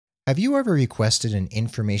Have you ever requested an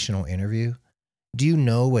informational interview? Do you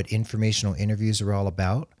know what informational interviews are all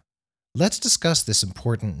about? Let's discuss this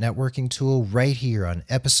important networking tool right here on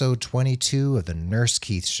episode 22 of The Nurse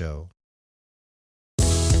Keith Show.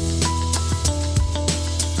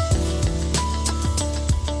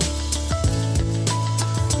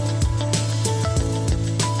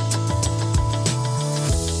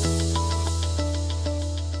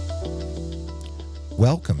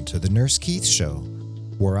 Welcome to The Nurse Keith Show,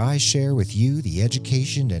 where I share with you the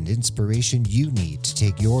education and inspiration you need to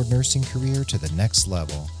take your nursing career to the next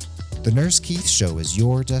level. The Nurse Keith Show is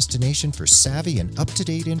your destination for savvy and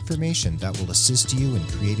up-to-date information that will assist you in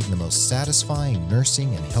creating the most satisfying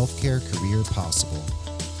nursing and healthcare career possible.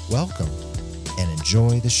 Welcome and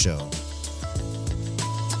enjoy the show.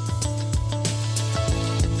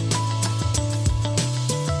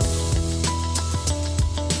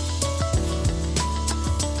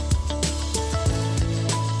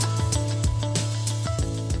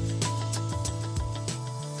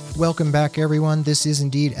 Welcome back, everyone. This is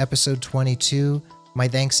indeed episode 22. My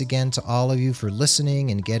thanks again to all of you for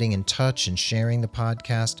listening and getting in touch and sharing the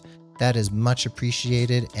podcast. That is much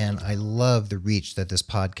appreciated, and I love the reach that this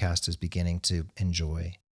podcast is beginning to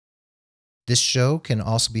enjoy. This show can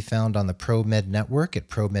also be found on the ProMed Network at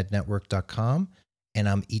promednetwork.com, and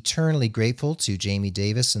I'm eternally grateful to Jamie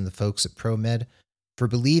Davis and the folks at ProMed for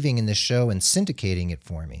believing in this show and syndicating it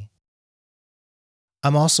for me.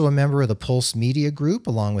 I'm also a member of the Pulse Media Group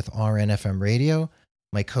along with RNFM Radio,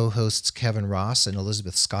 my co-hosts Kevin Ross and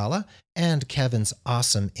Elizabeth Scala, and Kevin's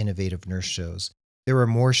awesome innovative nurse shows. There are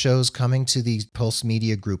more shows coming to the Pulse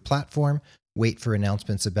Media Group platform. Wait for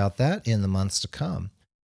announcements about that in the months to come.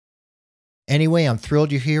 Anyway, I'm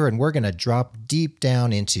thrilled you're here, and we're going to drop deep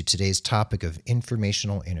down into today's topic of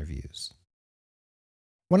informational interviews.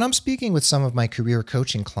 When I'm speaking with some of my career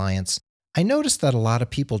coaching clients, I notice that a lot of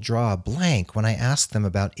people draw a blank when I ask them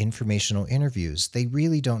about informational interviews. They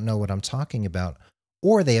really don't know what I'm talking about,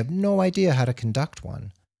 or they have no idea how to conduct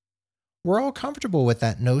one. We're all comfortable with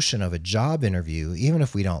that notion of a job interview, even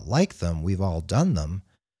if we don't like them, we've all done them.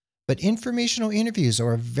 But informational interviews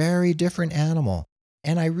are a very different animal,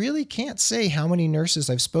 and I really can't say how many nurses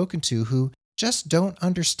I've spoken to who just don't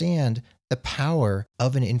understand the power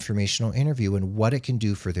of an informational interview and what it can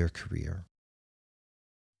do for their career.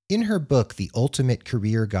 In her book, The Ultimate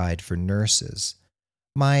Career Guide for Nurses,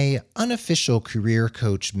 my unofficial career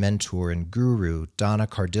coach, mentor, and guru, Donna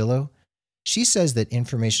Cardillo, she says that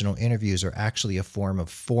informational interviews are actually a form of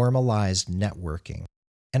formalized networking,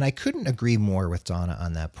 and I couldn't agree more with Donna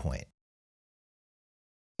on that point.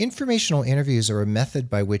 Informational interviews are a method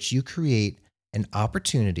by which you create an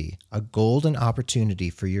opportunity, a golden opportunity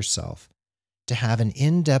for yourself, to have an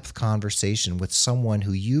in-depth conversation with someone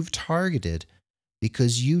who you've targeted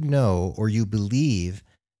because you know or you believe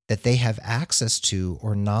that they have access to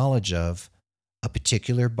or knowledge of a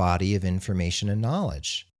particular body of information and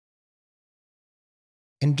knowledge.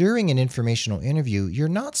 And during an informational interview, you're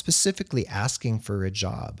not specifically asking for a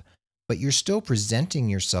job, but you're still presenting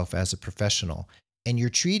yourself as a professional, and you're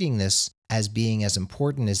treating this as being as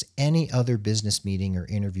important as any other business meeting or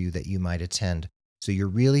interview that you might attend. So you're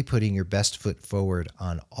really putting your best foot forward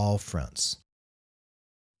on all fronts.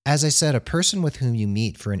 As I said, a person with whom you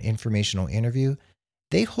meet for an informational interview,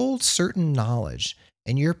 they hold certain knowledge,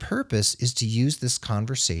 and your purpose is to use this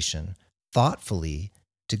conversation thoughtfully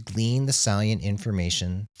to glean the salient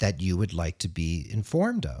information that you would like to be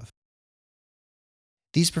informed of.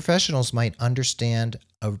 These professionals might understand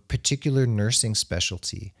a particular nursing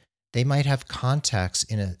specialty. They might have contacts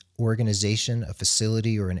in an organization, a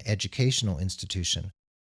facility, or an educational institution.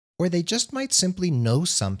 Or they just might simply know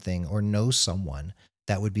something or know someone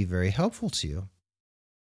that would be very helpful to you.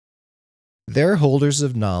 They're holders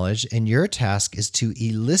of knowledge, and your task is to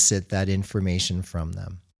elicit that information from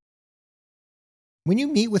them. When you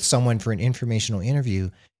meet with someone for an informational interview,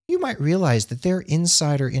 you might realize that their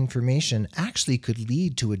insider information actually could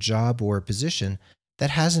lead to a job or a position that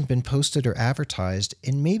hasn't been posted or advertised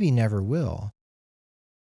and maybe never will.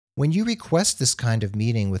 When you request this kind of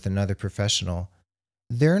meeting with another professional,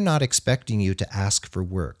 they're not expecting you to ask for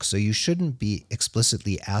work, so you shouldn't be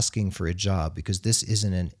explicitly asking for a job because this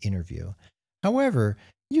isn't an interview. However,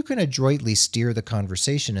 you can adroitly steer the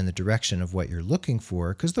conversation in the direction of what you're looking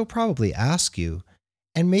for because they'll probably ask you,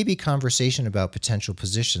 and maybe conversation about potential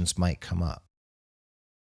positions might come up.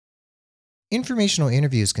 Informational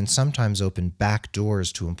interviews can sometimes open back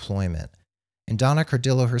doors to employment, and Donna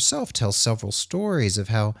Cardillo herself tells several stories of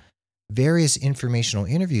how various informational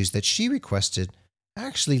interviews that she requested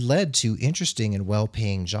actually led to interesting and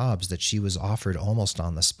well-paying jobs that she was offered almost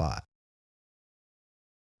on the spot.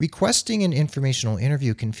 Requesting an informational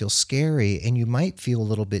interview can feel scary, and you might feel a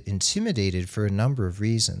little bit intimidated for a number of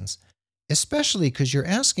reasons, especially because you're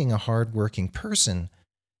asking a hardworking person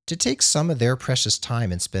to take some of their precious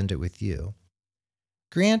time and spend it with you.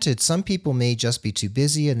 Granted, some people may just be too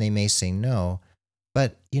busy and they may say no,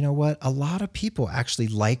 but you know what? A lot of people actually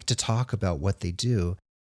like to talk about what they do,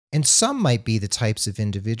 and some might be the types of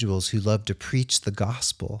individuals who love to preach the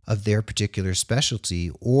gospel of their particular specialty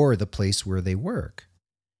or the place where they work.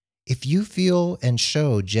 If you feel and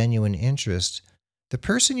show genuine interest, the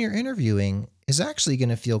person you're interviewing is actually going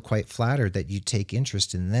to feel quite flattered that you take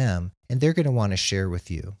interest in them, and they're going to want to share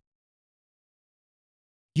with you.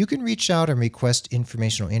 You can reach out and request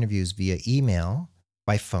informational interviews via email,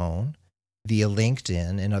 by phone, via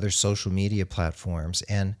LinkedIn and other social media platforms.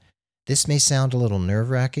 And this may sound a little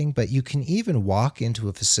nerve-wracking, but you can even walk into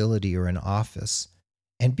a facility or an office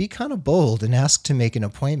and be kind of bold and ask to make an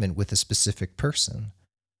appointment with a specific person.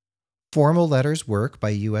 Formal letters work by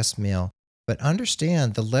U.S. mail, but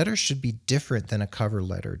understand the letter should be different than a cover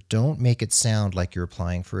letter. Don't make it sound like you're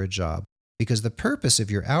applying for a job, because the purpose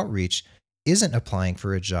of your outreach isn't applying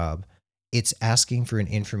for a job. It's asking for an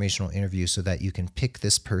informational interview so that you can pick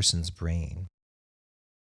this person's brain.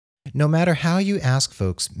 No matter how you ask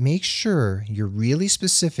folks, make sure you're really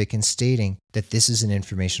specific in stating that this is an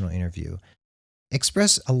informational interview.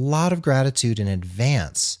 Express a lot of gratitude in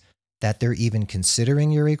advance that they're even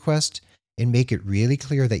considering your request, and make it really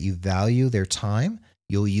clear that you value their time,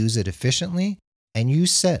 you'll use it efficiently, and you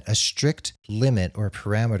set a strict limit or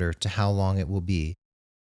parameter to how long it will be.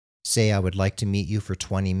 Say, I would like to meet you for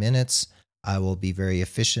 20 minutes. I will be very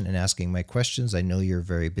efficient in asking my questions. I know you're a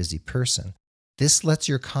very busy person. This lets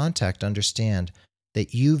your contact understand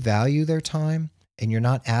that you value their time and you're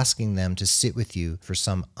not asking them to sit with you for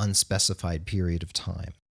some unspecified period of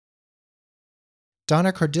time.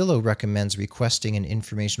 Donna Cardillo recommends requesting an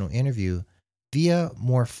informational interview via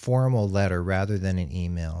more formal letter rather than an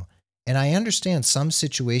email. And I understand some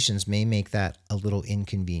situations may make that a little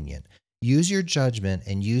inconvenient. Use your judgment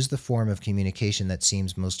and use the form of communication that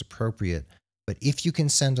seems most appropriate. But if you can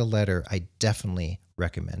send a letter, I definitely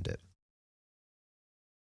recommend it.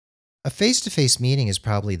 A face-to-face meeting is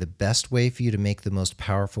probably the best way for you to make the most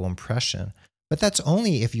powerful impression, but that's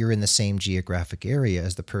only if you're in the same geographic area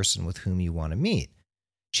as the person with whom you want to meet.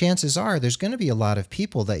 Chances are there's going to be a lot of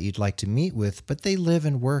people that you'd like to meet with, but they live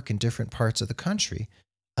and work in different parts of the country.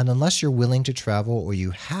 And unless you're willing to travel or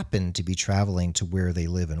you happen to be traveling to where they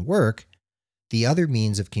live and work, the other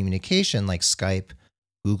means of communication like Skype,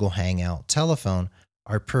 Google Hangout, telephone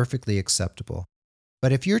are perfectly acceptable.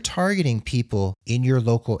 But if you're targeting people in your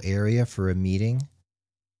local area for a meeting,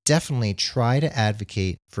 definitely try to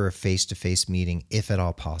advocate for a face-to-face meeting if at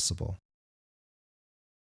all possible.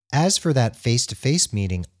 As for that face-to-face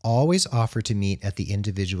meeting, always offer to meet at the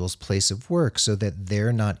individual's place of work so that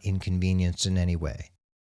they're not inconvenienced in any way.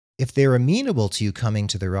 If they're amenable to you coming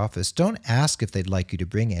to their office, don't ask if they'd like you to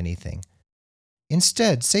bring anything.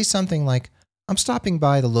 Instead, say something like, I'm stopping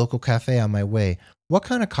by the local cafe on my way. What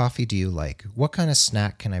kind of coffee do you like? What kind of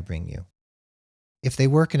snack can I bring you? If they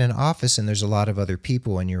work in an office and there's a lot of other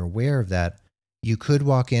people and you're aware of that, you could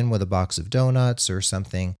walk in with a box of donuts or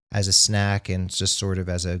something as a snack and just sort of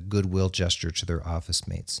as a goodwill gesture to their office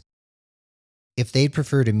mates. If they'd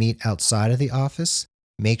prefer to meet outside of the office,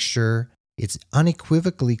 make sure it's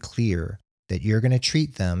unequivocally clear that you're going to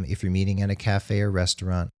treat them if you're meeting at a cafe or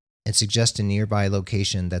restaurant, and suggest a nearby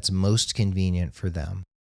location that's most convenient for them.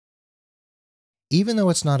 Even though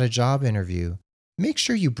it's not a job interview, make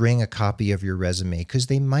sure you bring a copy of your resume because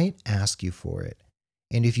they might ask you for it.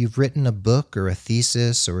 And if you've written a book or a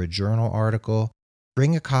thesis or a journal article,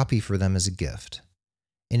 bring a copy for them as a gift.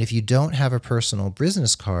 And if you don't have a personal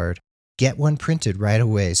business card, get one printed right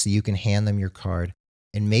away so you can hand them your card,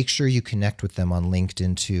 and make sure you connect with them on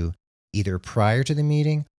LinkedIn too, either prior to the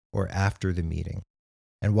meeting or after the meeting.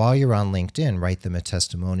 And while you're on LinkedIn, write them a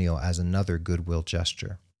testimonial as another goodwill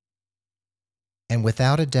gesture. And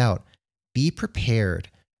without a doubt, be prepared.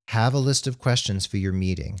 Have a list of questions for your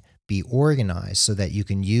meeting. Be organized so that you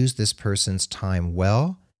can use this person's time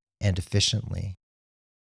well and efficiently.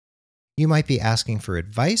 You might be asking for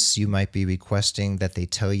advice. You might be requesting that they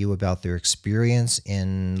tell you about their experience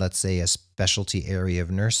in, let's say, a specialty area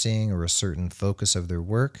of nursing or a certain focus of their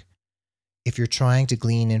work. If you're trying to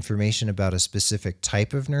glean information about a specific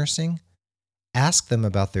type of nursing, ask them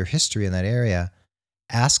about their history in that area.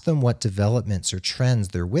 Ask them what developments or trends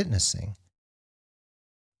they're witnessing.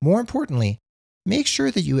 More importantly, make sure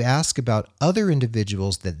that you ask about other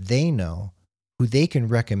individuals that they know who they can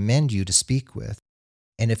recommend you to speak with.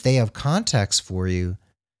 And if they have contacts for you,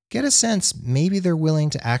 get a sense maybe they're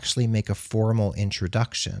willing to actually make a formal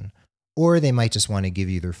introduction, or they might just want to give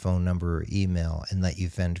you their phone number or email and let you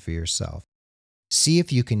fend for yourself. See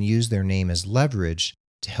if you can use their name as leverage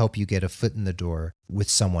to help you get a foot in the door with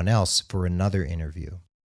someone else for another interview.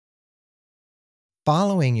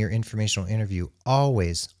 Following your informational interview,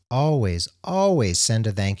 always send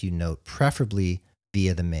a thank you note, preferably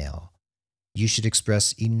via the mail. You should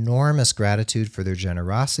express enormous gratitude for their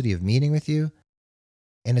generosity of meeting with you,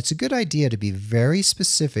 and it's a good idea to be very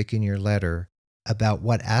specific in your letter about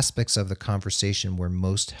what aspects of the conversation were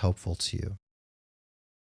most helpful to you.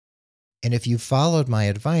 And if you've followed my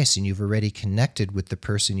advice and you've already connected with the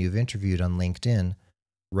person you've interviewed on LinkedIn,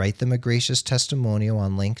 write them a gracious testimonial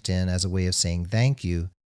on LinkedIn as a way of saying thank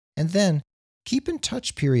you, and then keep in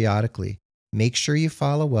touch periodically. Make sure you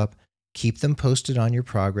follow up, keep them posted on your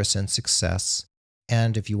progress and success,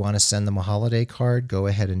 and if you want to send them a holiday card, go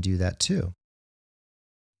ahead and do that too.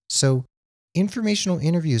 So, informational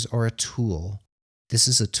interviews are a tool. This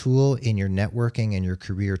is a tool in your networking and your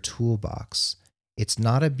career toolbox. It's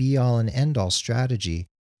not a be-all and end-all strategy,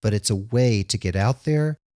 but it's a way to get out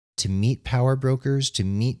there, to meet power brokers, to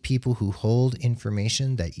meet people who hold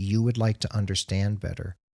information that you would like to understand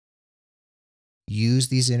better. Use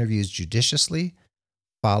these interviews judiciously,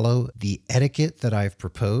 follow the etiquette that I've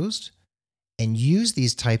proposed, and use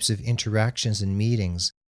these types of interactions and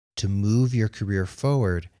meetings to move your career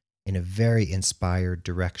forward in a very inspired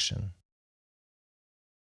direction.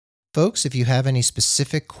 Folks, if you have any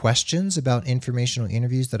specific questions about informational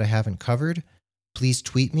interviews that I haven't covered, please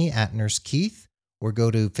tweet me at Nurse Keith, or go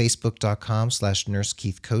to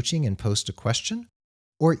facebook.com/NurseKeithCoaching and post a question,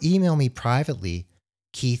 or email me privately,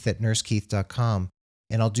 keith@nursekeith.com,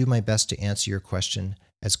 and I'll do my best to answer your question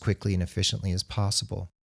as quickly and efficiently as possible.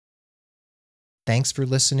 Thanks for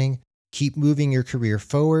listening. Keep moving your career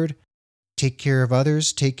forward. Take care of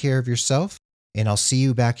others, take care of yourself, and I'll see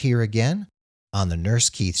you back here again on The Nurse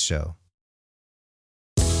Keith Show.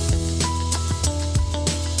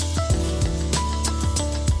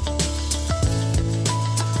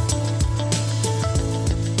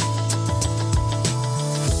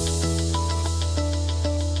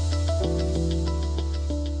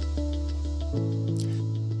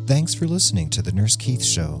 Thanks for listening to The Nurse Keith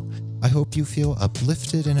Show. I hope you feel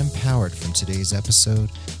uplifted and empowered from today's episode,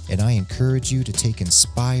 and I encourage you to take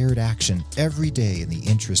inspired action every day in the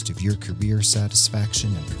interest of your career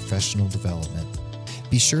satisfaction and professional development.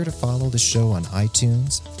 Be sure to follow the show on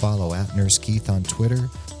iTunes, follow at Nurse Keith on Twitter,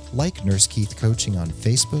 like Nurse Keith Coaching on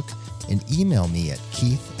Facebook, and email me at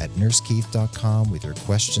keith@nursekeith.com with your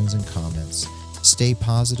questions and comments. Stay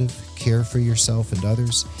positive, care for yourself and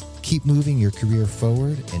others, keep moving your career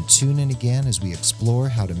forward, and tune in again as we explore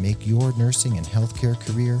how to make your nursing and healthcare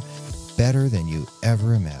career better than you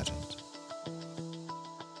ever imagined.